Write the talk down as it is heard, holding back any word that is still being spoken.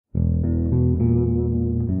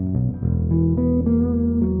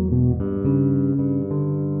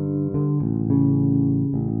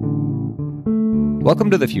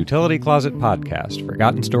Welcome to the Futility Closet podcast,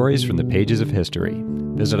 forgotten stories from the pages of history.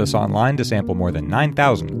 Visit us online to sample more than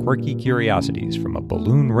 9,000 quirky curiosities, from a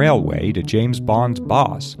balloon railway to James Bond's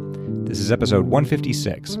boss. This is episode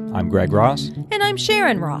 156. I'm Greg Ross. And I'm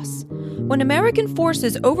Sharon Ross. When American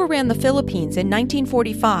forces overran the Philippines in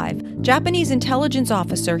 1945, Japanese intelligence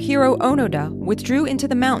officer Hiroo Onoda withdrew into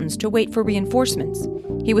the mountains to wait for reinforcements.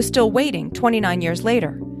 He was still waiting 29 years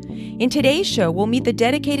later. In today's show, we'll meet the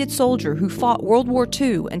dedicated soldier who fought World War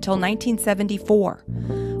II until 1974.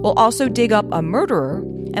 We'll also dig up a murderer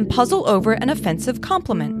and puzzle over an offensive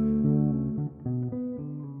compliment.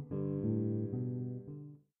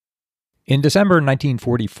 In December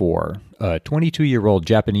 1944, a 22-year-old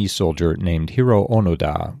Japanese soldier named Hiroo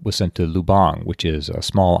Onoda was sent to Lubang, which is a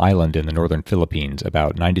small island in the northern Philippines,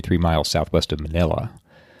 about 93 miles southwest of Manila.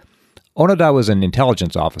 Onoda was an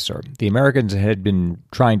intelligence officer. The Americans had been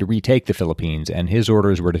trying to retake the Philippines, and his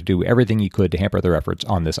orders were to do everything he could to hamper their efforts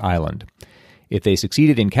on this island. If they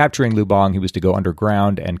succeeded in capturing Lubang, he was to go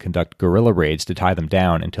underground and conduct guerrilla raids to tie them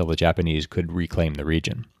down until the Japanese could reclaim the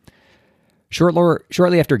region.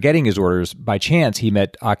 Shortly after getting his orders, by chance he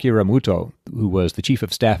met Akira Muto, who was the chief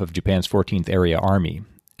of staff of Japan's 14th Area Army.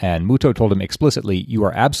 And Muto told him explicitly, "You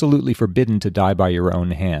are absolutely forbidden to die by your own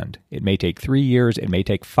hand. It may take 3 years, it may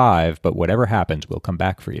take 5, but whatever happens, we'll come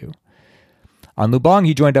back for you." On Lubang,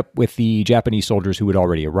 he joined up with the Japanese soldiers who had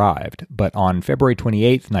already arrived. But on February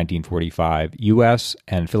 28, 1945, U.S.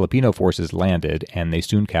 and Filipino forces landed, and they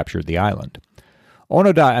soon captured the island.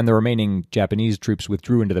 Onoda and the remaining Japanese troops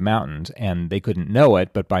withdrew into the mountains, and they couldn't know it,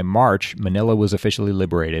 but by March, Manila was officially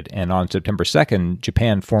liberated, and on September 2nd,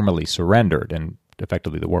 Japan formally surrendered, and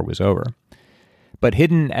effectively the war was over. But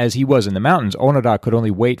hidden as he was in the mountains, Onoda could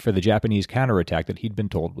only wait for the Japanese counterattack that he'd been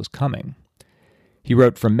told was coming. He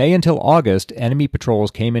wrote, "From May until August, enemy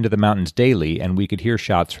patrols came into the mountains daily, and we could hear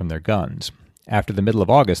shots from their guns. After the middle of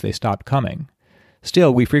August, they stopped coming.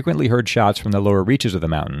 Still, we frequently heard shots from the lower reaches of the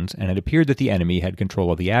mountains, and it appeared that the enemy had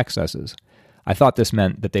control of the accesses. I thought this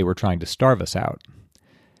meant that they were trying to starve us out."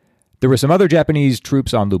 There were some other Japanese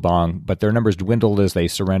troops on Lubang, but their numbers dwindled as they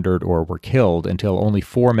surrendered or were killed until only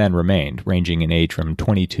 4 men remained, ranging in age from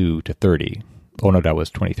 22 to 30. Onoda was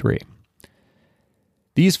 23.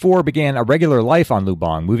 These 4 began a regular life on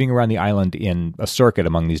Lubang, moving around the island in a circuit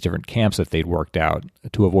among these different camps that they'd worked out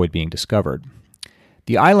to avoid being discovered.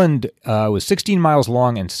 The island was 16 miles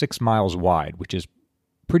long and 6 miles wide, which is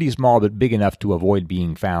pretty small but big enough to avoid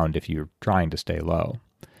being found if you're trying to stay low.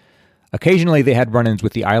 Occasionally, they had run-ins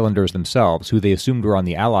with the islanders themselves, who they assumed were on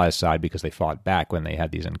the Allies' side because they fought back when they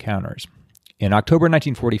had these encounters. In October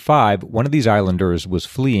 1945, one of these islanders was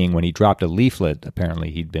fleeing when he dropped a leaflet,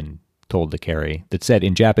 apparently he'd been told to carry, that said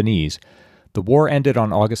in Japanese, "The war ended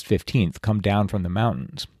on August 15th, come down from the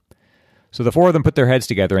mountains." So the 4 of them put their heads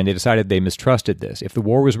together and they decided they mistrusted this. If the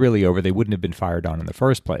war was really over, they wouldn't have been fired on in the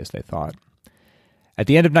first place, they thought. At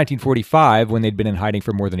the end of 1945, when they'd been in hiding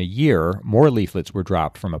for more than a year, more leaflets were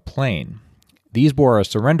dropped from a plane. These bore a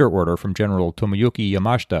surrender order from General Tomoyuki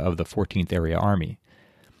Yamashita of the 14th Area Army.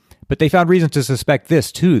 But they found reason to suspect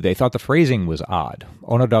this, too. They thought the phrasing was odd.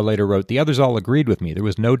 Onoda later wrote, "The others all agreed with me. There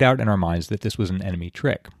was no doubt in our minds that this was an enemy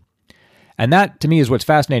trick." And that, to me, is what's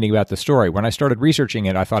fascinating about the story. When I started researching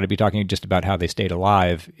it, I thought I'd be talking just about how they stayed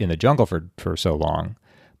alive in the jungle for so long.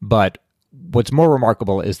 But what's more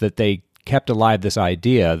remarkable is that they kept alive this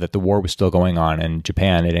idea that the war was still going on and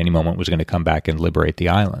Japan at any moment was going to come back and liberate the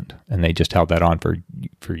island. And they just held that on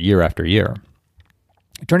for year after year.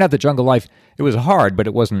 It turned out that jungle life, it was hard, but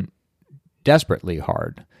it wasn't desperately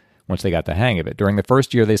hard once they got the hang of it. During the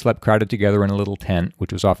first year, they slept crowded together in a little tent,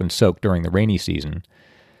 which was often soaked during the rainy season.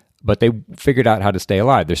 But they figured out how to stay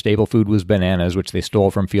alive. Their staple food was bananas, which they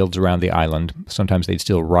stole from fields around the island. Sometimes they'd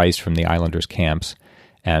steal rice from the islanders' camps.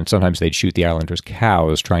 And sometimes they'd shoot the islanders'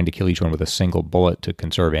 cows, trying to kill each one with a single bullet to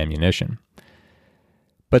conserve ammunition.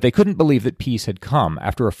 But they couldn't believe that peace had come.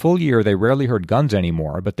 After a full year, they rarely heard guns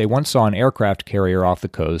anymore, but they once saw an aircraft carrier off the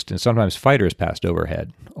coast, and sometimes fighters passed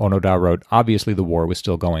overhead. Onoda wrote, "Obviously the war was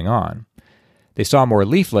still going on." They saw more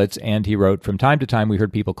leaflets, and he wrote, "From time to time we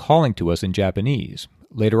heard people calling to us in Japanese.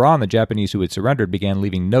 Later on, the Japanese who had surrendered began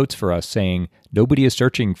leaving notes for us saying, 'Nobody is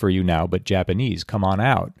searching for you now but Japanese. Come on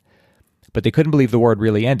out.' But they couldn't believe the war had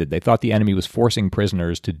really ended. They thought the enemy was forcing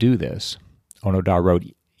prisoners to do this." Onoda wrote,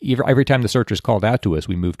 "Every time the searchers called out to us,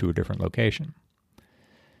 we moved to a different location."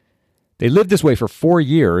 They lived this way for 4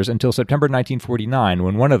 years until September 1949,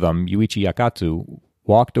 when one of them, Yuichi Akatsu,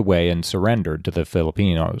 walked away and surrendered to the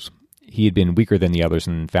Filipinos. He had been weaker than the others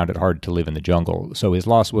and found it hard to live in the jungle, so his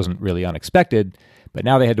loss wasn't really unexpected, but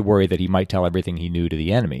now they had to worry that he might tell everything he knew to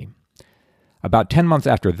the enemy. About 10 months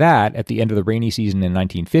after that, at the end of the rainy season in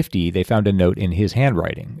 1950, they found a note in his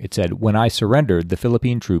handwriting. It said, "When I surrendered, the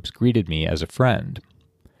Philippine troops greeted me as a friend."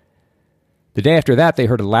 The day after that, they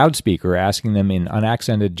heard a loudspeaker asking them in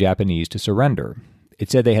unaccented Japanese to surrender.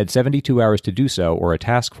 It said they had 72 hours to do so, or a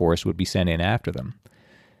task force would be sent in after them.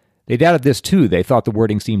 They doubted this too. They thought the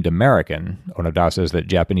wording seemed American. Onoda says that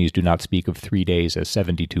Japanese do not speak of 3 days as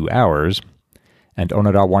 72 hours. And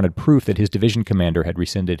Onoda wanted proof that his division commander had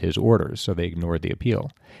rescinded his orders, so they ignored the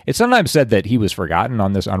appeal. It's sometimes said that he was forgotten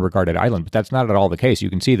on this unregarded island, but that's not at all the case. You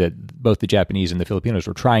can see that both the Japanese and the Filipinos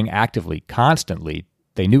were trying actively, constantly.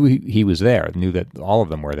 They knew he was there, knew that all of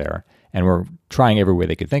them were there, and were trying every way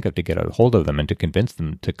they could think of to get a hold of them and to convince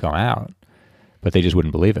them to come out. But they just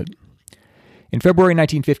wouldn't believe it. In February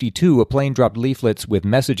 1952, a plane dropped leaflets with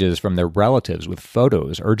messages from their relatives with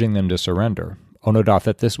photos urging them to surrender. Onoda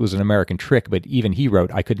thought this was an American trick, but even he wrote,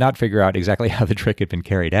 "I could not figure out exactly how the trick had been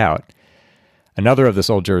carried out." Another of the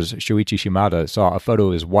soldiers, Shoichi Shimada, saw a photo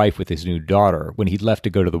of his wife with his new daughter. When he'd left to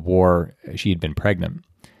go to the war, she had been pregnant.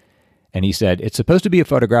 And he said, "It's supposed to be a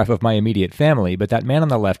photograph of my immediate family, but that man on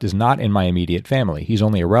the left is not in my immediate family. He's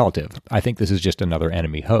only a relative. I think this is just another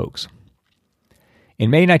enemy hoax." In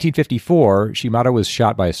May 1954, Shimada was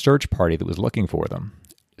shot by a search party that was looking for them.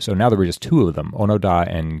 So now there were just two of them, Onoda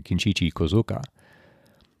and Kinshichi Kozuka.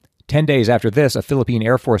 10 days after this, a Philippine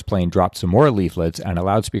Air Force plane dropped some more leaflets and a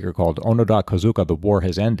loudspeaker called "Onoda Kozuka, the war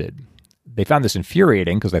has ended." They found this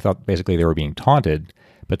infuriating because they thought basically they were being taunted,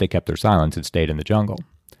 but they kept their silence and stayed in the jungle.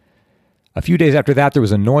 A few days after that, there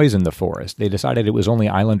was a noise in the forest. They decided it was only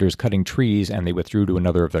islanders cutting trees, and they withdrew to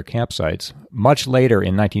another of their campsites. Much later,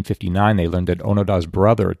 in 1959, they learned that Onoda's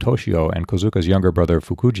brother, Toshio, and Kozuka's younger brother,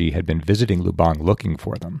 Fukuji, had been visiting Lubang looking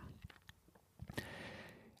for them.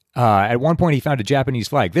 At one point, he found a Japanese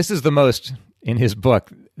flag. This is the most, in his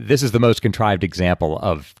book, this is the most contrived example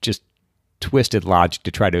of just twisted logic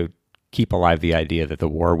to try to keep alive the idea that the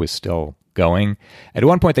war was still going. At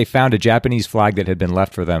one point, they found a Japanese flag that had been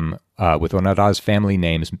left for them with Onoda's family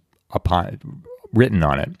names written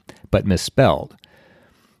on it, but misspelled.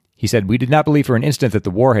 He said, "We did not believe for an instant that the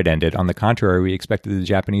war had ended. On the contrary, we expected the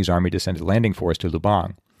Japanese army to send a landing force to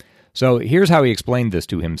Lubang." So here's how he explained this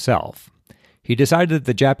to himself. He decided that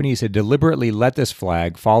the Japanese had deliberately let this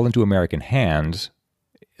flag fall into American hands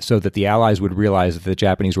so that the Allies would realize that the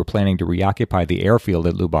Japanese were planning to reoccupy the airfield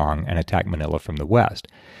at Lubang and attack Manila from the west.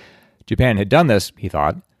 Japan had done this, he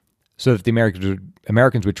thought, so that the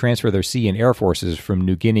Americans would transfer their sea and air forces from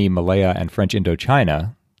New Guinea, Malaya, and French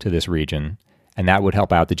Indochina to this region, and that would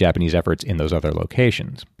help out the Japanese efforts in those other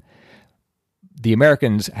locations. The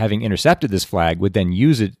Americans, having intercepted this flag, would then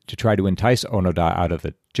use it to try to entice Onoda out of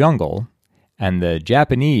the jungle, and the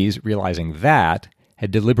Japanese, realizing that, had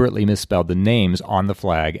deliberately misspelled the names on the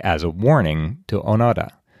flag as a warning to Onoda,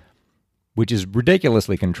 which is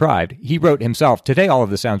ridiculously contrived. He wrote himself, "Today all of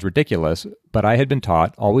this sounds ridiculous, but I had been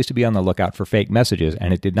taught always to be on the lookout for fake messages,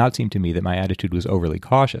 and it did not seem to me that my attitude was overly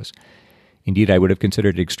cautious. Indeed, I would have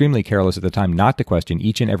considered it extremely careless at the time not to question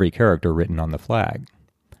each and every character written on the flag."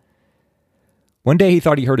 One day he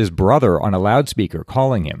thought he heard his brother on a loudspeaker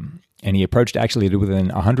calling him, and he approached actually to within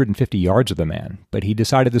 150 yards of the man, but he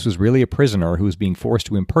decided this was really a prisoner who was being forced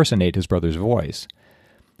to impersonate his brother's voice.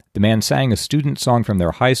 The man sang a student song from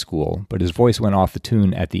their high school, but his voice went off the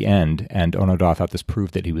tune at the end, and Onoda thought this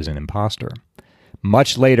proved that he was an imposter.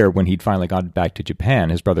 Much later, when he'd finally gone back to Japan,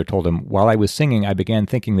 his brother told him, "While I was singing, I began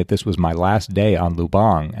thinking that this was my last day on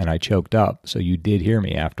Lubang, and I choked up, so you did hear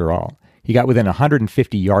me after all." He got within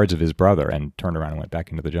 150 yards of his brother and turned around and went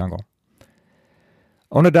back into the jungle.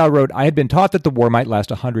 Onoda wrote, "I had been taught that the war might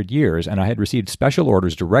last 100 years, and I had received special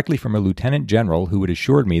orders directly from a lieutenant general who had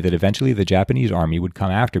assured me that eventually the Japanese army would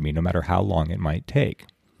come after me no matter how long it might take."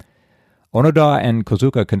 Onoda and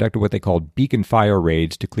Kozuka conducted what they called beacon fire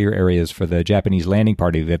raids to clear areas for the Japanese landing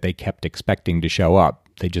party that they kept expecting to show up.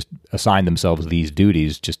 They just assigned themselves these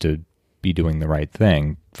duties just to be doing the right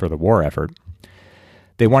thing for the war effort.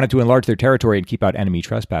 They wanted to enlarge their territory and keep out enemy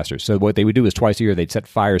trespassers. So what they would do is twice a year they'd set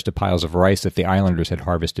fires to piles of rice that the islanders had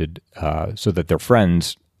harvested so that their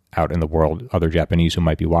friends out in the world, other Japanese who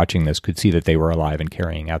might be watching this, could see that they were alive and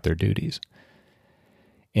carrying out their duties.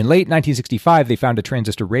 In late 1965, they found a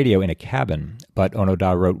transistor radio in a cabin, but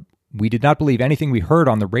Onoda wrote, "We did not believe anything we heard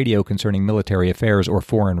on the radio concerning military affairs or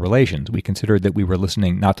foreign relations. We considered that we were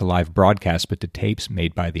listening not to live broadcasts but to tapes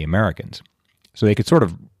made by the Americans." So they could sort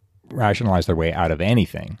of rationalize their way out of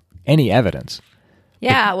anything, any evidence.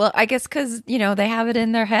 Yeah, well, I guess because, they have it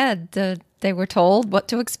in their head to They were told what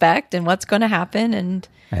to expect and what's going to happen. And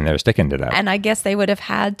they're sticking to that. And I guess they would have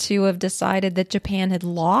had to have decided that Japan had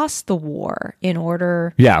lost the war in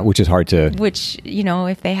order. Yeah, which is hard to... Which,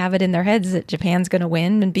 if they have it in their heads that Japan's going to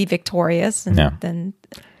win and be victorious, and then...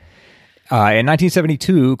 In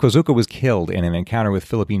 1972, Kozuka was killed in an encounter with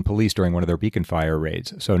Philippine police during one of their beacon fire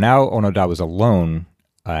raids. So now Onoda was alone,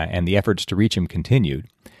 and the efforts to reach him continued.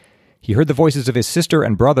 He heard the voices of his sister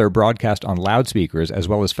and brother broadcast on loudspeakers, as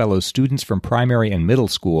well as fellow students from primary and middle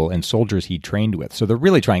school and soldiers he'd trained with. So they're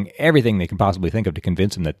really trying everything they can possibly think of to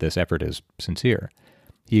convince him that this effort is sincere.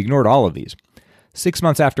 He ignored all of these. 6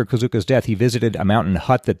 months after Kozuka's death, he visited a mountain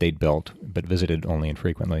hut that they'd built, but visited only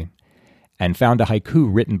infrequently, and found a haiku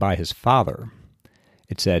written by his father.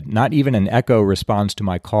 It said, "Not even an echo responds to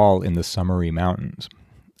my call in the summery mountains."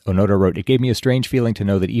 Onoda wrote, "It gave me a strange feeling to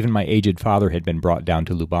know that even my aged father had been brought down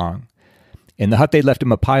to Lubang. In the hut, they left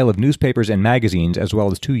him a pile of newspapers and magazines, as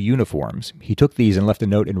well as 2 uniforms. He took these and left a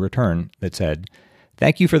note in return that said,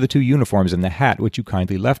 'Thank you for the 2 uniforms and the hat which you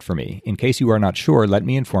kindly left for me. In case you are not sure, let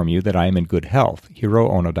me inform you that I am in good health.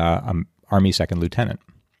 Hiroo Onoda, Army 2nd Lieutenant.'"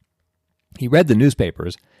 He read the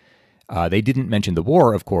newspapers. They didn't mention the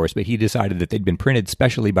war, of course, but he decided that they'd been printed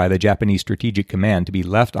specially by the Japanese Strategic Command to be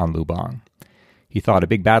left on Lubang. He thought a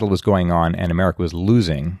big battle was going on and America was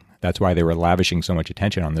losing. That's why they were lavishing so much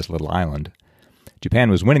attention on this little island.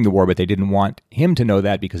 Japan was winning the war, but they didn't want him to know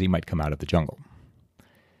that because he might come out of the jungle.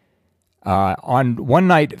 On one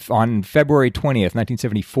night, on February 20th,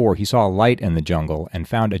 1974, he saw a light in the jungle and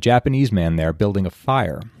found a Japanese man there building a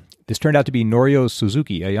fire. This turned out to be Norio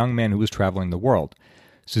Suzuki, a young man who was traveling the world.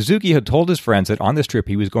 Suzuki had told his friends that on this trip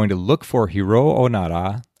he was going to look for Hiroo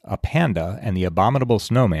Onoda, a panda, and the abominable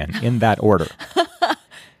snowman, in that order.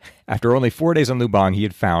 After only 4 days on Lubang, he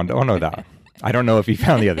had found Onoda. I don't know if he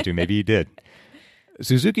found the other 2. Maybe he did.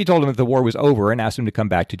 Suzuki told him that the war was over and asked him to come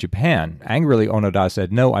back to Japan. Angrily, Onoda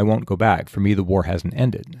said, "No, I won't go back. For me, the war hasn't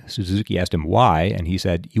ended." Suzuki asked him why, and he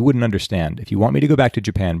said, "You wouldn't understand. If you want me to go back to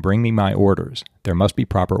Japan, bring me my orders. There must be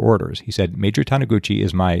proper orders." He said, "Major Taniguchi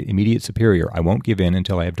is my immediate superior. I won't give in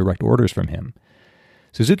until I have direct orders from him."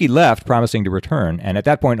 Suzuki left, promising to return, and at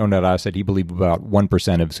that point, Onoda said he believed about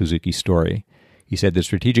 1% of Suzuki's story. He said the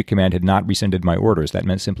Strategic Command had not rescinded my orders. That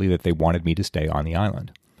meant simply that they wanted me to stay on the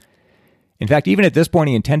island. In fact, even at this point,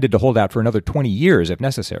 he intended to hold out for another 20 years if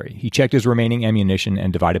necessary. He checked his remaining ammunition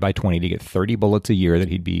and divided by 20 to get 30 bullets a year that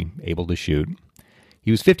he'd be able to shoot. He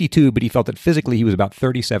was 52, but he felt that physically he was about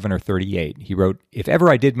 37 or 38. He wrote, "If ever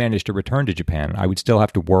I did manage to return to Japan, I would still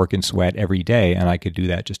have to work and sweat every day, and I could do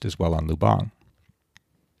that just as well on Lubang."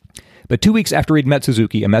 But 2 weeks after he'd met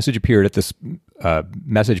Suzuki, a message appeared at this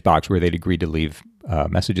message box where they'd agreed to leave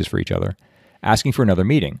messages for each other, asking for another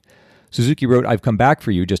meeting. Suzuki wrote, "I've come back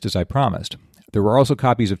for you just as I promised." There were also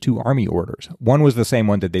copies of 2 army orders. One was the same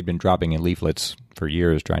one that they'd been dropping in leaflets for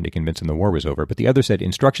years, trying to convince him the war was over, but the other said,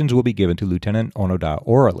 "Instructions will be given to Lieutenant Onoda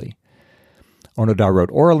orally." Onoda wrote,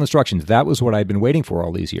 "Oral instructions, that was what I'd been waiting for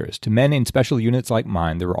all these years. To men in special units like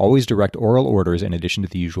mine, there were always direct oral orders in addition to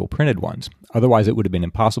the usual printed ones. Otherwise, it would have been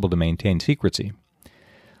impossible to maintain secrecy."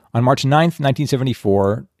 On March 9th,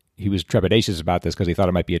 1974, he was trepidatious about this because he thought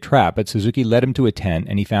it might be a trap, but Suzuki led him to a tent,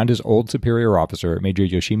 and he found his old superior officer, Major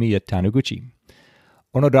Yoshimiya Taniguchi.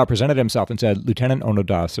 Onoda presented himself and said, "Lieutenant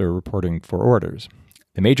Onoda, sir, reporting for orders."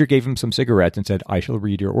 The major gave him some cigarettes and said, "I shall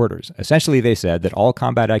read your orders." Essentially, they said that all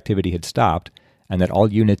combat activity had stopped and that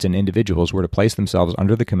all units and individuals were to place themselves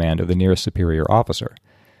under the command of the nearest superior officer.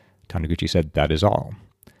 Taniguchi said, "That is all."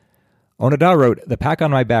 Onoda wrote, "The pack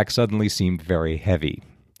on my back suddenly seemed very heavy."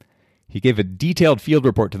 He gave a detailed field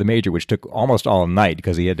report to the major, which took almost all night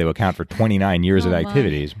because he had to account for 29 years of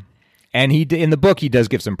activities. And in the book, he does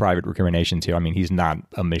give some private recriminations here. I mean, he's not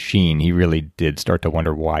a machine. He really did start to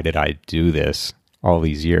wonder, why did I do this all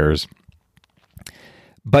these years?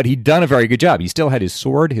 But he'd done a very good job. He still had his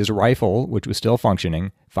sword, his rifle, which was still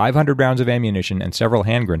functioning, 500 rounds of ammunition, and several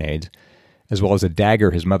hand grenades, as well as a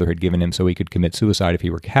dagger his mother had given him so he could commit suicide if he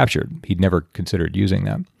were captured. He'd never considered using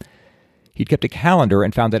them. He'd kept a calendar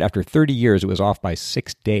and found that after 30 years, it was off by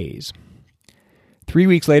 6 days. 3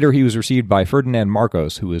 weeks later, he was received by Ferdinand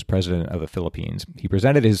Marcos, who was president of the Philippines. He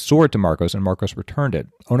presented his sword to Marcos, and Marcos returned it.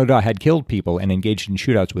 Onoda had killed people and engaged in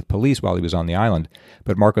shootouts with police while he was on the island,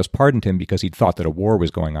 but Marcos pardoned him because he'd thought that a war was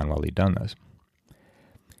going on while he'd done this.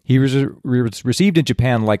 He was received in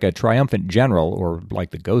Japan like a triumphant general, or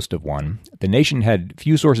like the ghost of one. The nation had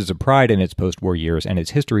few sources of pride in its post-war years, and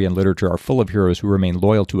its history and literature are full of heroes who remain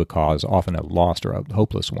loyal to a cause, often a lost or a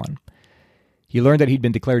hopeless one. He learned that he'd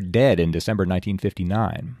been declared dead in December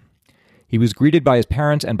 1959. He was greeted by his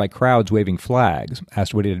parents and by crowds waving flags.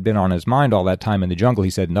 Asked what had been on his mind all that time in the jungle, he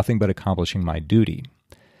said, "Nothing but accomplishing my duty."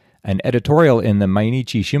 An editorial in the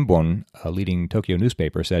Mainichi Shimbun, a leading Tokyo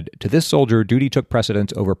newspaper, said, "To this soldier, duty took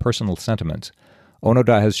precedence over personal sentiments.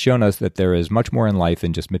 Onoda has shown us that there is much more in life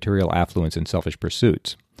than just material affluence and selfish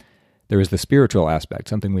pursuits. There is the spiritual aspect,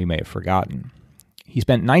 something we may have forgotten." He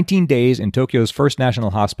spent 19 days in Tokyo's first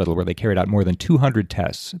national hospital where they carried out more than 200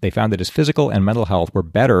 tests. They found that his physical and mental health were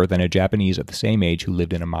better than a Japanese of the same age who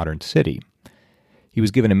lived in a modern city. He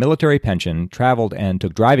was given a military pension, traveled, and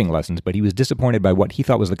took driving lessons, but he was disappointed by what he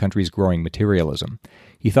thought was the country's growing materialism.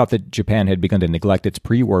 He thought that Japan had begun to neglect its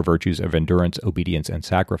pre-war virtues of endurance, obedience, and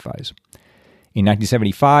sacrifice. In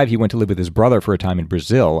 1975, he went to live with his brother for a time in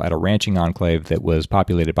Brazil at a ranching enclave that was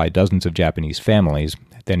populated by dozens of Japanese families.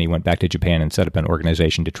 Then he went back to Japan and set up an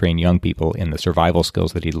organization to train young people in the survival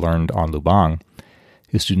skills that he'd learned on Lubang.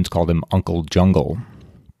 His students called him Uncle Jungle.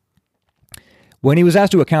 When he was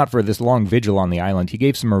asked to account for this long vigil on the island, he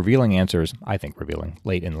gave some revealing answers, I think revealing,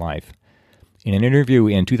 late in life. In an interview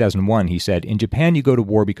in 2001, he said, "In Japan, you go to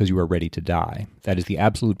war because you are ready to die. That is the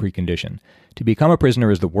absolute precondition. To become a prisoner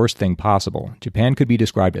is the worst thing possible. Japan could be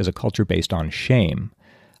described as a culture based on shame.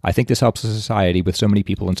 I think this helps a society with so many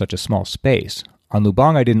people in such a small space. On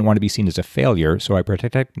Lubang, I didn't want to be seen as a failure, so I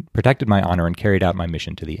protected my honor and carried out my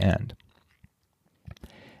mission to the end."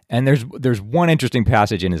 And there's one interesting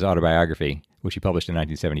passage in his autobiography, which he published in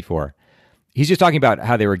 1974. He's just talking about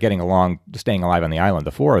how they were getting along, staying alive on the island,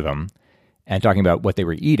 the four of them, and talking about what they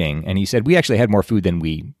were eating. And he said, "We actually had more food than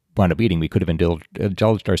we wound up eating. We could have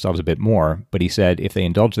indulged ourselves a bit more." But he said, if they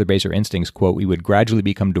indulged their baser instincts, quote, "we would gradually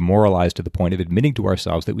become demoralized to the point of admitting to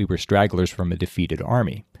ourselves that we were stragglers from a defeated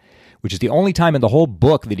army," which is the only time in the whole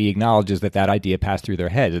book that he acknowledges that that idea passed through their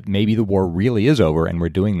head, that maybe the war really is over and we're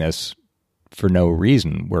doing this for no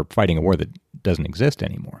reason. We're fighting a war that doesn't exist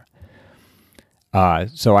anymore.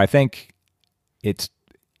 So I think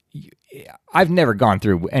I've never gone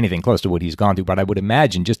through anything close to what he's gone through, but I would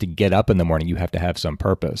imagine just to get up in the morning, you have to have some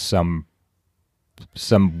purpose, some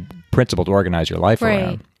principle to organize your life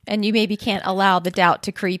around. And you maybe can't allow the doubt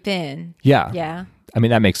to creep in. Yeah. I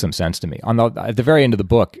mean, that makes some sense to me. At the very end of the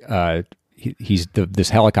book, he's this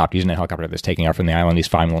helicopter. He's in a helicopter that's taking off from the island. He's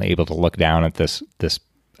finally able to look down at this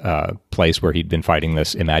place where he'd been fighting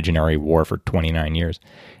this imaginary war for 29 years.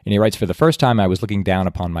 And he writes, "For the first time, I was looking down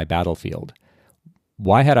upon my battlefield.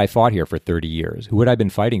 Why had I fought here for 30 years? Who had I been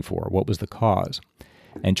fighting for? What was the cause?"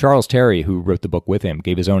 And Charles Terry, who wrote the book with him,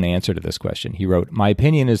 gave his own answer to this question. He wrote, "My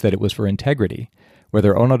opinion is that it was for integrity.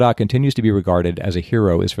 Whether Onoda continues to be regarded as a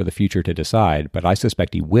hero is for the future to decide, but I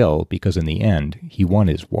suspect he will, because in the end, he won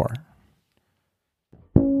his war."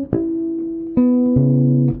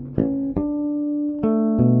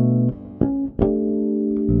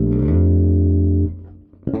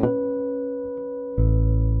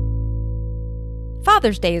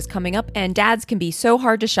 Father's Day is coming up, and dads can be so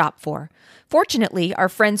hard to shop for. Fortunately, our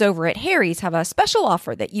friends over at Harry's have a special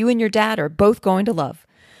offer that you and your dad are both going to love.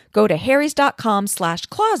 Go to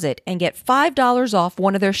harrys.com/closet and get $5 off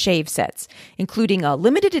one of their shave sets, including a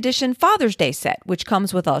limited edition Father's Day set, which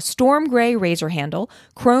comes with a storm gray razor handle,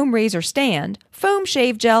 chrome razor stand, foam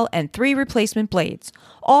shave gel, and 3 replacement blades,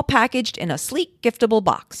 all packaged in a sleek, giftable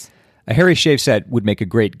box. A Harry's shave set would make a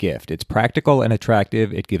great gift. It's practical and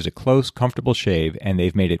attractive, it gives a close, comfortable shave, and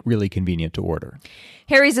they've made it really convenient to order.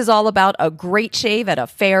 Harry's is all about a great shave at a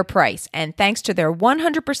fair price, and thanks to their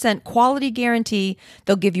 100% quality guarantee,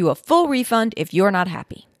 they'll give you a full refund if you're not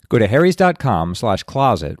happy. Go to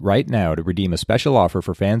harrys.com/closet right now to redeem a special offer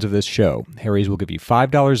for fans of this show. Harry's will give you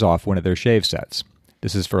 $5 off one of their shave sets.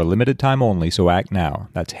 This is for a limited time only, so act now.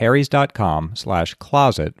 That's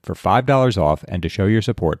harrys.com/closet for $5 off and to show your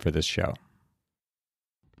support for this show.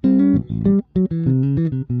 In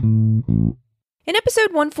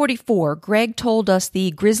episode 144, Greg told us the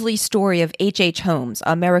grisly story of H.H. Holmes,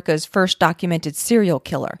 America's first documented serial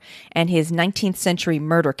killer, and his 19th century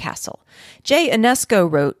murder castle. Jay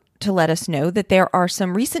Inesco wrote to let us know that there are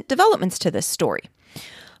some recent developments to this story.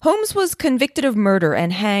 Holmes was convicted of murder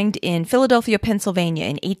and hanged in Philadelphia, Pennsylvania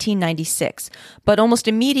in 1896, but almost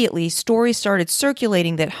immediately stories started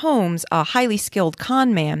circulating that Holmes, a highly skilled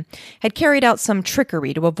con man, had carried out some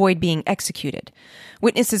trickery to avoid being executed.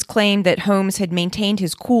 Witnesses claimed that Holmes had maintained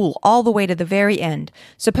his cool all the way to the very end,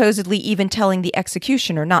 supposedly even telling the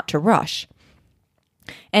executioner not to rush.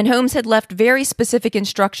 And Holmes had left very specific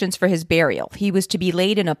instructions for his burial. He was to be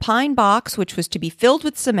laid in a pine box, which was to be filled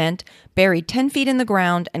with cement, buried 10 feet in the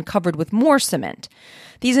ground, and covered with more cement.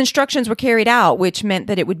 These instructions were carried out, which meant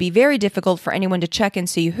that it would be very difficult for anyone to check and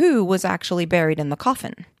see who was actually buried in the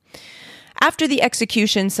coffin. After the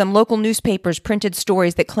execution, some local newspapers printed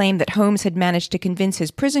stories that claimed that Holmes had managed to convince his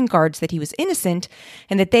prison guards that he was innocent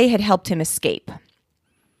and that they had helped him escape.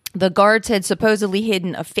 The guards had supposedly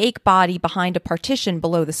hidden a fake body behind a partition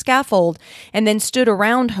below the scaffold and then stood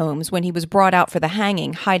around Holmes when he was brought out for the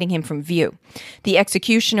hanging, hiding him from view. The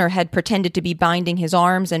executioner had pretended to be binding his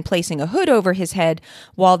arms and placing a hood over his head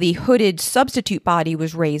while the hooded substitute body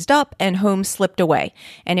was raised up and Holmes slipped away,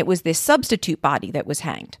 and it was this substitute body that was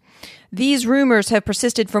hanged. These rumors have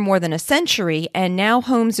persisted for more than a century, and now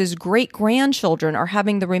Holmes's great-grandchildren are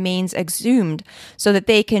having the remains exhumed so that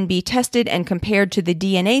they can be tested and compared to the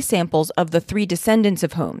DNA samples of the 3 descendants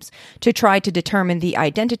of Holmes to try to determine the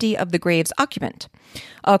identity of the grave's occupant.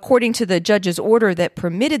 According to the judge's order that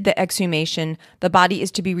permitted the exhumation, the body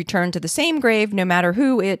is to be returned to the same grave no matter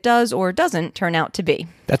who it does or doesn't turn out to be.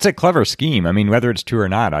 That's a clever scheme. I mean, whether it's true or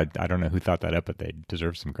not, I don't know who thought that up, but they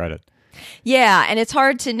deserve some credit. Yeah, and it's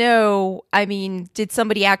hard to know. I mean, did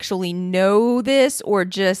somebody actually know this or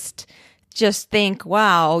just think,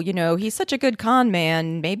 wow, he's such a good con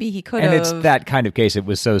man. Maybe he could have. And it's that kind of case. It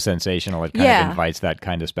was so sensational. It kind of invites that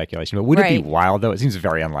kind of speculation. But would it be wild, though? It seems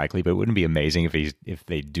very unlikely, but wouldn't it be amazing if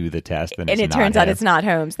they do the test and it turns out it's not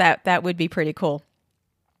Holmes? That would be pretty cool.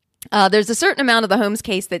 There's a certain amount of the Holmes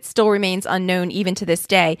case that still remains unknown even to this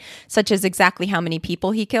day, such as exactly how many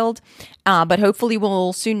people he killed. But hopefully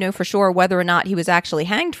we'll soon know for sure whether or not he was actually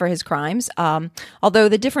hanged for his crimes. Although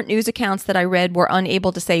the different news accounts that I read were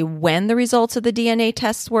unable to say when the results of the DNA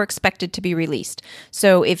tests were expected to be released.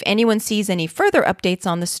 So if anyone sees any further updates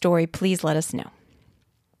on the story, please let us know.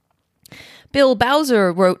 Bill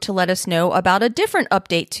Bowser wrote to let us know about a different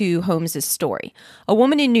update to Holmes's story. A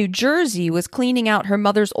woman in New Jersey was cleaning out her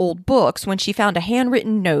mother's old books when she found a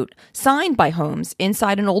handwritten note signed by Holmes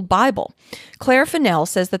inside an old Bible. Claire Fennell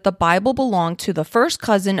says that the Bible belonged to the first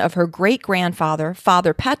cousin of her great-grandfather,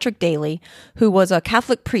 Father Patrick Daly, who was a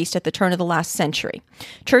Catholic priest at the turn of the last century.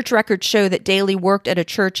 Church records show that Daly worked at a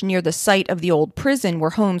church near the site of the old prison where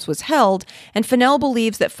Holmes was held, and Fennell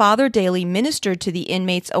believes that Father Daly ministered to the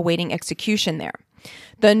inmates awaiting execution there.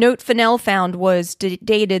 The note Fennell found was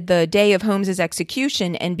dated the day of Holmes's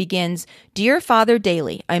execution and begins, "Dear Father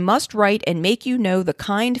Daly, I must write and make you know the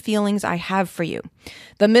kind feelings I have for you."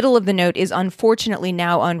 The middle of the note is unfortunately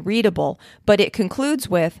now unreadable, but it concludes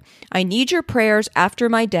with, "I need your prayers after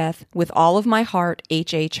my death with all of my heart,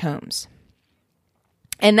 H. Holmes."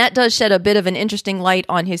 And that does shed a bit of an interesting light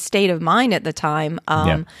on his state of mind at the time,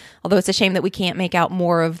 although it's a shame that we can't make out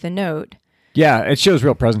more of the note. Yeah, it shows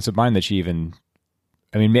real presence of mind that she even,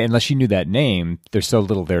 unless she knew that name, there's so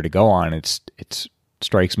little there to go on. It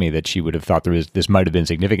strikes me that she would have thought this might have been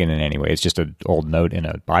significant in any way. It's just an old note in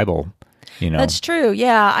a Bible, That's true.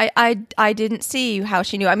 Yeah, I didn't see how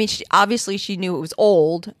she knew. I mean, she knew it was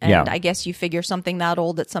old, and I guess you figure something that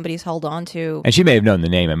old that somebody's held on to. And she may have known the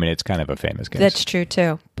name. I mean, it's kind of a famous case. That's true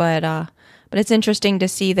too. But it's interesting to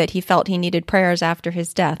see that he felt he needed prayers after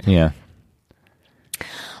his death. Yeah.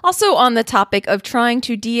 Also on the topic of trying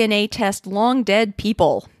to DNA test long-dead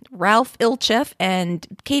people, Ralph Ilcheff and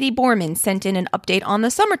Katie Borman sent in an update on the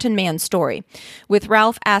Somerton Man story, with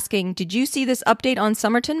Ralph asking, "Did you see this update on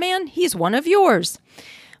Somerton Man? He's one of yours."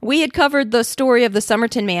 We had covered the story of the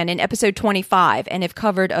Somerton Man in episode 25 and have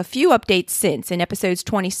covered a few updates since in episodes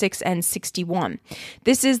 26 and 61.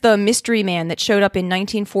 This is the mystery man that showed up in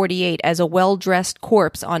 1948 as a well-dressed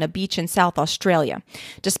corpse on a beach in South Australia.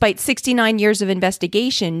 Despite 69 years of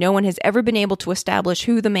investigation, no one has ever been able to establish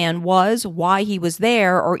who the man was, why he was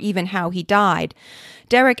there, or even how he died.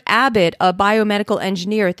 Derek Abbott, a biomedical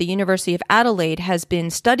engineer at the University of Adelaide, has been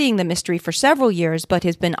studying the mystery for several years, but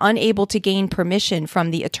has been unable to gain permission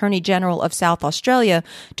from the Attorney General of South Australia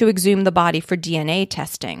to exhume the body for DNA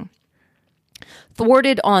testing.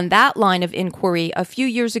 Thwarted on that line of inquiry, a few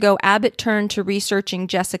years ago, Abbott turned to researching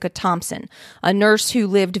Jessica Thompson, a nurse who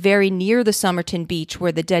lived very near the Somerton beach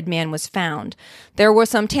where the dead man was found. There were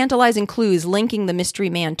some tantalizing clues linking the mystery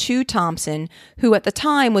man to Thompson, who at the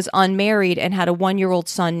time was unmarried and had a 1-year-old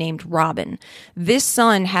son named Robin. This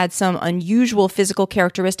son had some unusual physical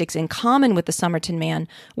characteristics in common with the Somerton man,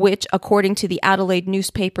 which, according to the Adelaide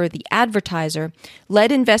newspaper The Advertiser,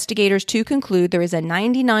 led investigators to conclude there is a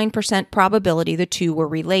 99% probability the two were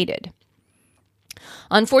related.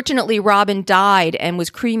 Unfortunately, Robin died and was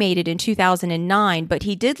cremated in 2009, but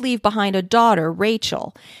he did leave behind a daughter,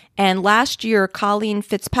 Rachel. And last year, Colleen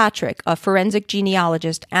Fitzpatrick, a forensic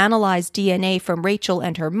genealogist, analyzed DNA from Rachel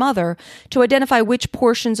and her mother to identify which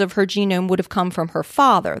portions of her genome would have come from her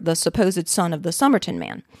father, the supposed son of the Somerton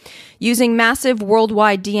man. Using massive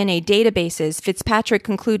worldwide DNA databases, Fitzpatrick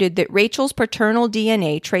concluded that Rachel's paternal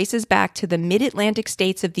DNA traces back to the mid-Atlantic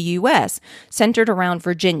states of the U.S., centered around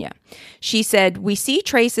Virginia. She said, "We see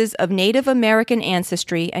see traces of Native American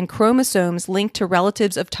ancestry and chromosomes linked to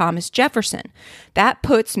relatives of Thomas Jefferson. That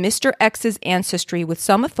puts Mr. X's ancestry with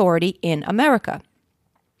some authority in America.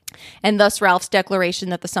 And thus Ralph's declaration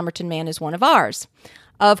that the Somerton man is one of ours.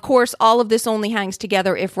 Of course, all of this only hangs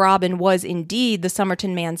together if Robin was indeed the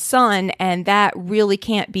Somerton man's son, and that really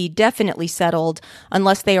can't be definitely settled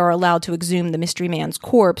unless they are allowed to exhume the mystery man's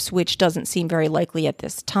corpse, which doesn't seem very likely at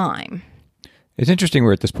this time. It's interesting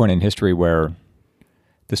we're at this point in history where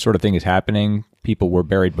this sort of thing is happening. People were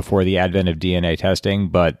buried before the advent of DNA testing,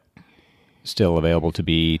 but still available to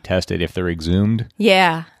be tested if they're exhumed.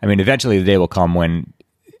 Yeah. I mean, eventually the day will come when,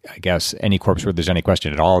 I guess, any corpse where there's any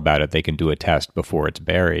question at all about it, they can do a test before it's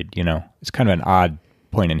buried. You know, it's kind of an odd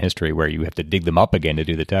point in history where you have to dig them up again to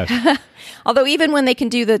do the test. Although even when they can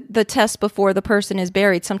do the test before the person is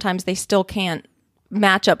buried, sometimes they still can't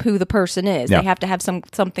match up who the person is. Yeah. They have to have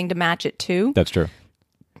something to match it to. That's true.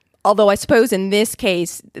 Although I suppose in this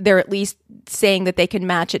case, they're at least saying that they can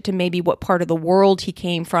match it to maybe what part of the world he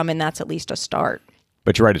came from, and that's at least a start.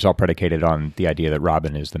 But you're right, it's all predicated on the idea that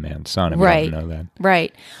Robin is the man's son, and Right. we don't know that.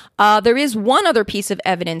 Right. There is one other piece of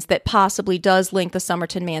evidence that possibly does link the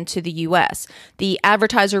Somerton man to the U.S. The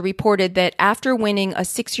Advertiser reported that after winning a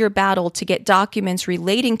 6-year battle to get documents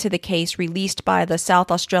relating to the case released by the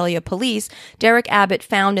South Australia Police, Derek Abbott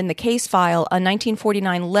found in the case file a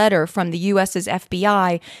 1949 letter from the U.S.'s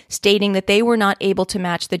FBI stating that they were not able to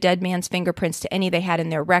match the dead man's fingerprints to any they had in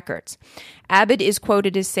their records. Abbott is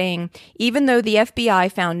quoted as saying, "Even though the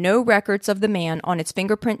FBI found no records of the man on its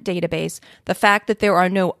fingerprint database, the fact that there are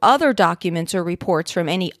no other documents or reports from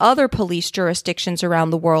any other police jurisdictions around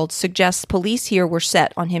the world suggests police here were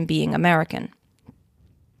set on him being American."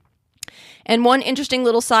 And one interesting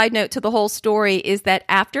little side note to the whole story is that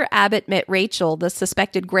after Abbott met Rachel, the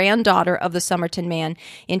suspected granddaughter of the Somerton man,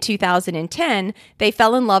 in 2010, they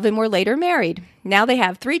fell in love and were later married. Now they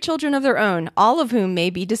have 3 children of their own, all of whom may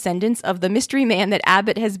be descendants of the mystery man that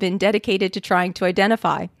Abbott has been dedicated to trying to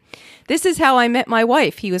identify. "This is how I met my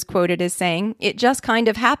wife," he was quoted as saying. "It just kind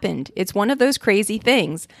of happened. It's one of those crazy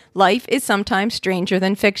things. Life is sometimes stranger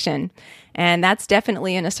than fiction." And that's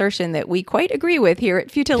definitely an assertion that we quite agree with here at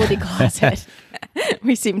Futility Closet.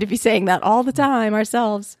 We seem to be saying that all the time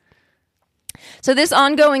ourselves. So this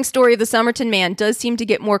ongoing story of the Somerton man does seem to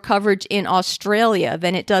get more coverage in Australia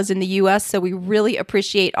than it does in the U.S., so we really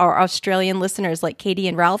appreciate our Australian listeners like Katie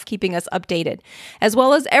and Ralph keeping us updated, as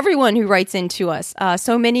well as everyone who writes into us.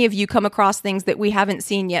 So many of you come across things that we haven't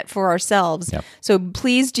seen yet for ourselves. Yep. So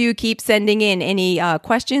please do keep sending in any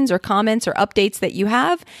questions or comments or updates that you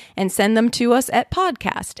have, and send them to us at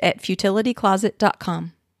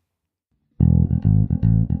podcast@futilitycloset.com.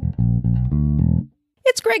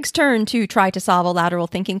 It's Greg's turn to try to solve a lateral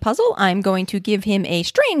thinking puzzle. I'm going to give him a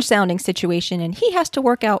strange sounding situation and he has to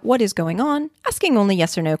work out what is going on, asking only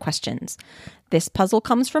yes or no questions. This puzzle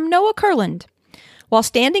comes from Noah Kurland. While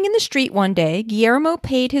standing in the street one day, Guillermo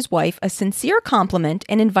paid his wife a sincere compliment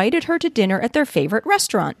and invited her to dinner at their favorite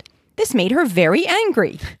restaurant. This made her very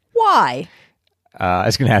angry. Why? I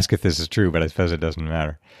was going to ask if this is true, but I suppose it doesn't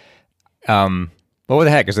matter. What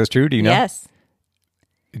the heck? Is this true? Do you know? Yes.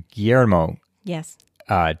 Guillermo. Yes.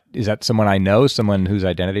 Is that someone I know? Someone whose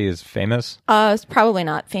identity is famous? It's probably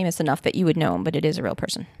not famous enough that you would know him, but it is a real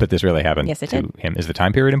person. But this really happened Yes, it to did. him. Is the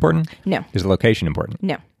time period important? No. Is the location important?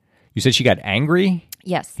 No. You said she got angry?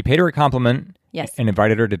 Yes. He paid her a compliment Yes. and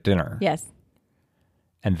invited her to dinner. Yes.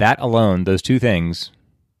 And that alone, those two things,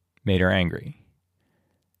 made her angry.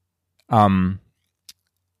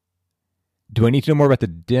 Do I need to know more about the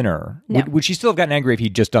dinner? No. Would she still have gotten angry if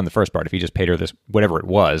he'd just done the first part? If he just paid her this, whatever it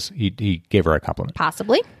was, he gave her a compliment.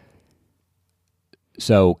 Possibly.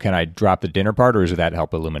 So can I drop the dinner part, or does that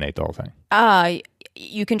help illuminate the whole thing?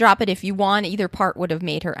 You can drop it if you want. Either part would have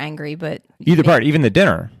made her angry, but... Either part, even the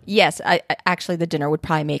dinner. Yes, actually the dinner would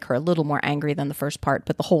probably make her a little more angry than the first part,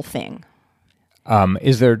 but the whole thing. Are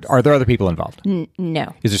there other people involved?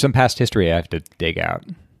 No. Is there some past history I have to dig out?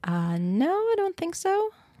 No, I don't think so.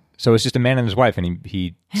 So it's just a man and his wife, and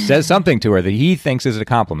he says something to her that he thinks is a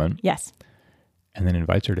compliment. Yes. And then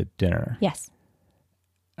invites her to dinner. Yes.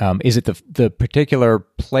 Is it the particular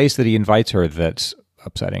place that he invites her that's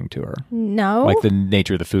upsetting to her? No. Like the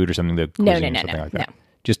nature of the food or something? No, Something like that. no.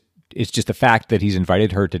 It's just the fact that he's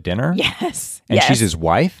invited her to dinner? Yes. And she's his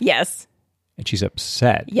wife? Yes. And she's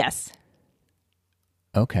upset? Yes.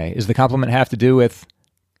 Okay. Does the compliment have to do with...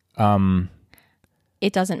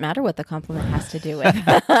 It doesn't matter what the compliment has to do with.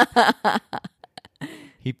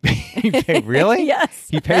 Really? Yes.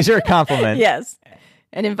 He pays her a compliment. Yes.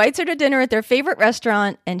 And invites her to dinner at their favorite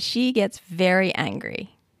restaurant, and she gets very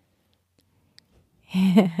angry.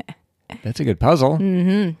 That's a good puzzle.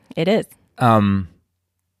 Mm-hmm. It is.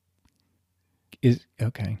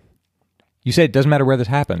 Okay. You said it doesn't matter where this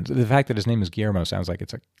happens. The fact that his name is Guillermo sounds like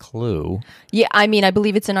it's a clue. Yeah, I mean, I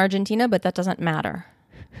believe it's in Argentina, but that doesn't matter.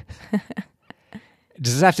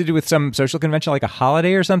 Does this have to do with some social convention, like a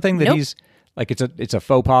holiday or something? That Nope. he's like it's a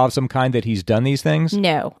faux pas of some kind that he's done these things?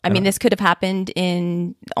 No. I mean, this could have happened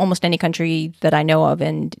in almost any country that I know of,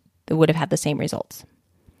 and it would have had the same results.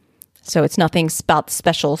 So it's nothing about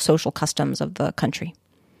special social customs of the country.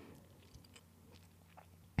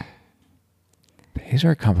 Pays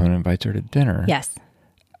her a compliment, invites her to dinner. Yes.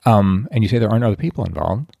 And you say there aren't other people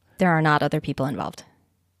involved. There are not other people involved.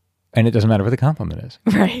 And it doesn't matter what the compliment is.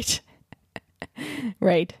 Right.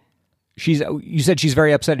 Right. You said she's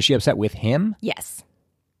very upset. Is she upset with him? Yes.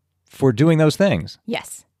 For doing those things?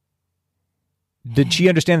 Yes. Did she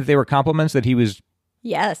understand that they were compliments, that he was...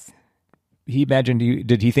 Yes. He imagined...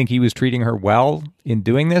 Did he think he was treating her well in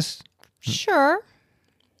doing this? Sure.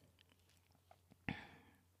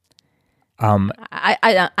 I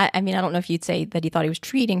mean, I don't know if you'd say that he thought he was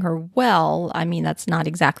treating her well. I mean, that's not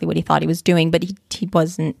exactly what he thought he was doing, but he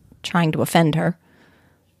wasn't trying to offend her.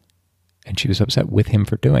 And she was upset with him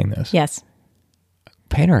for doing this? Yes.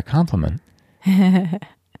 Paid her a compliment.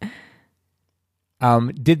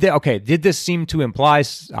 Did this seem to imply,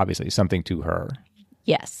 obviously, something to her?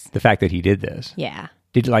 Yes. The fact that he did this? Yeah.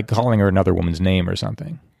 Did you like calling her another woman's name or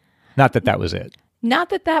something? Not that was it.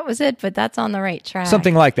 Not that was it, but that's on the right track.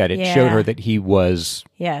 Something like that. It Yeah. showed her that he was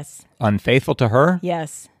Yes. unfaithful to her.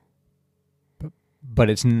 Yes.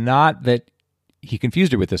 But it's not that he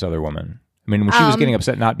confused her with this other woman. I mean, when she was getting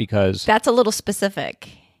upset, not because... That's a little specific.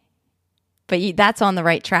 But that's on the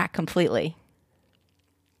right track completely.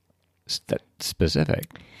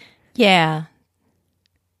 Specific? Yeah.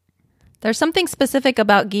 There's something specific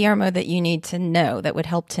about Guillermo that you need to know, that would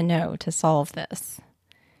help to know to solve this.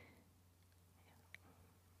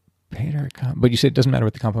 Paid her but you said it doesn't matter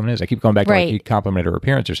what the compliment is. I keep going back to like he complimented her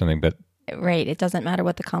appearance or something, but... Right. It doesn't matter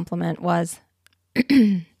what the compliment was.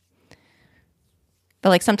 But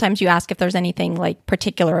like sometimes you ask if there's anything like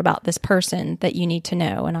particular about this person that you need to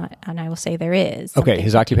know, and I will say there is. Okay,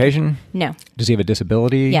 his occupation? No. Does he have a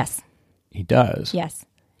disability? Yes. He does? Yes.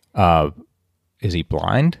 Is he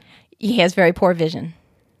blind? He has very poor vision.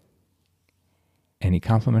 And he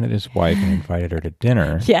complimented his wife and invited her to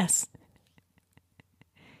dinner. Yes.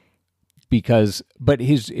 But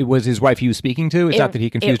it was his wife he was speaking to? It's not that he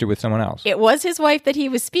confused her with someone else. It was his wife that he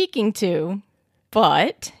was speaking to,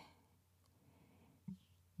 but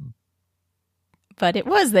it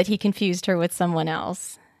was that he confused her with someone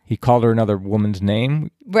else. He called her another woman's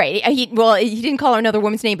name? Right. He didn't call her another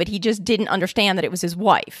woman's name, but he just didn't understand that it was his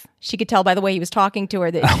wife. She could tell by the way he was talking to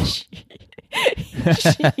her that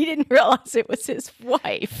he didn't realize it was his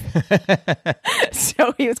wife.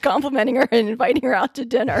 So he was complimenting her and inviting her out to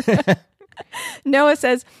dinner. Noah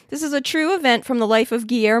says, this is a true event from the life of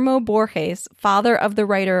Guillermo Borges, father of the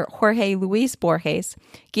writer Jorge Luis Borges.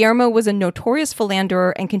 Guillermo was a notorious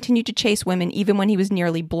philanderer and continued to chase women even when he was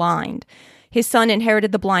nearly blind. His son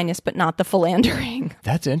inherited the blindness, but not the philandering.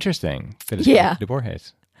 That's interesting. That is to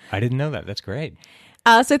Borges. I didn't know that. That's great.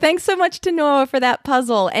 So thanks so much to Noah for that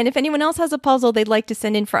puzzle. And if anyone else has a puzzle they'd like to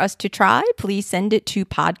send in for us to try, please send it to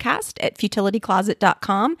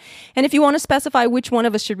podcast@futilitycloset.com. And if you want to specify which one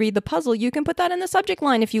of us should read the puzzle, you can put that in the subject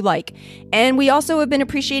line if you like. And we also have been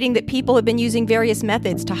appreciating that people have been using various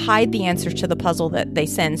methods to hide the answers to the puzzle that they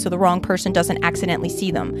send so the wrong person doesn't accidentally see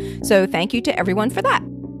them. So thank you to everyone for that.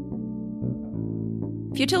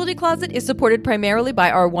 Futility Closet is supported primarily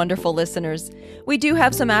by our wonderful listeners. We do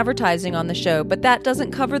have some advertising on the show, but that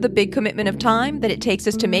doesn't cover the big commitment of time that it takes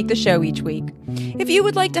us to make the show each week. If you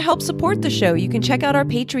would like to help support the show, you can check out our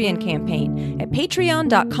Patreon campaign at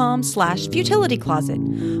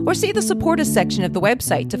patreon.com/futilitycloset, or see the support us section of the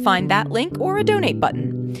website to find that link or a donate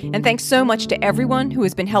button. And thanks so much to everyone who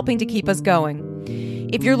has been helping to keep us going.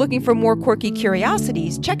 If you're looking for more quirky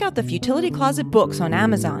curiosities, check out the Futility Closet books on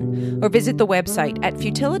Amazon, or visit the website at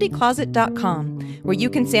futilitycloset.com, where you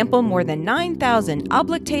can sample more than 9,000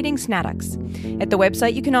 oblectating snacks. At the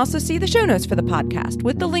website, you can also see the show notes for the podcast,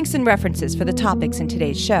 with the links and references for the topics in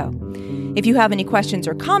today's show. If you have any questions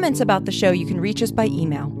or comments about the show, you can reach us by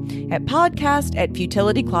email at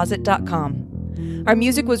podcast@futilitycloset.com. Our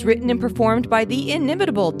music was written and performed by the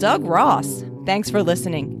inimitable Doug Ross. Thanks for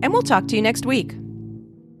listening, and we'll talk to you next week.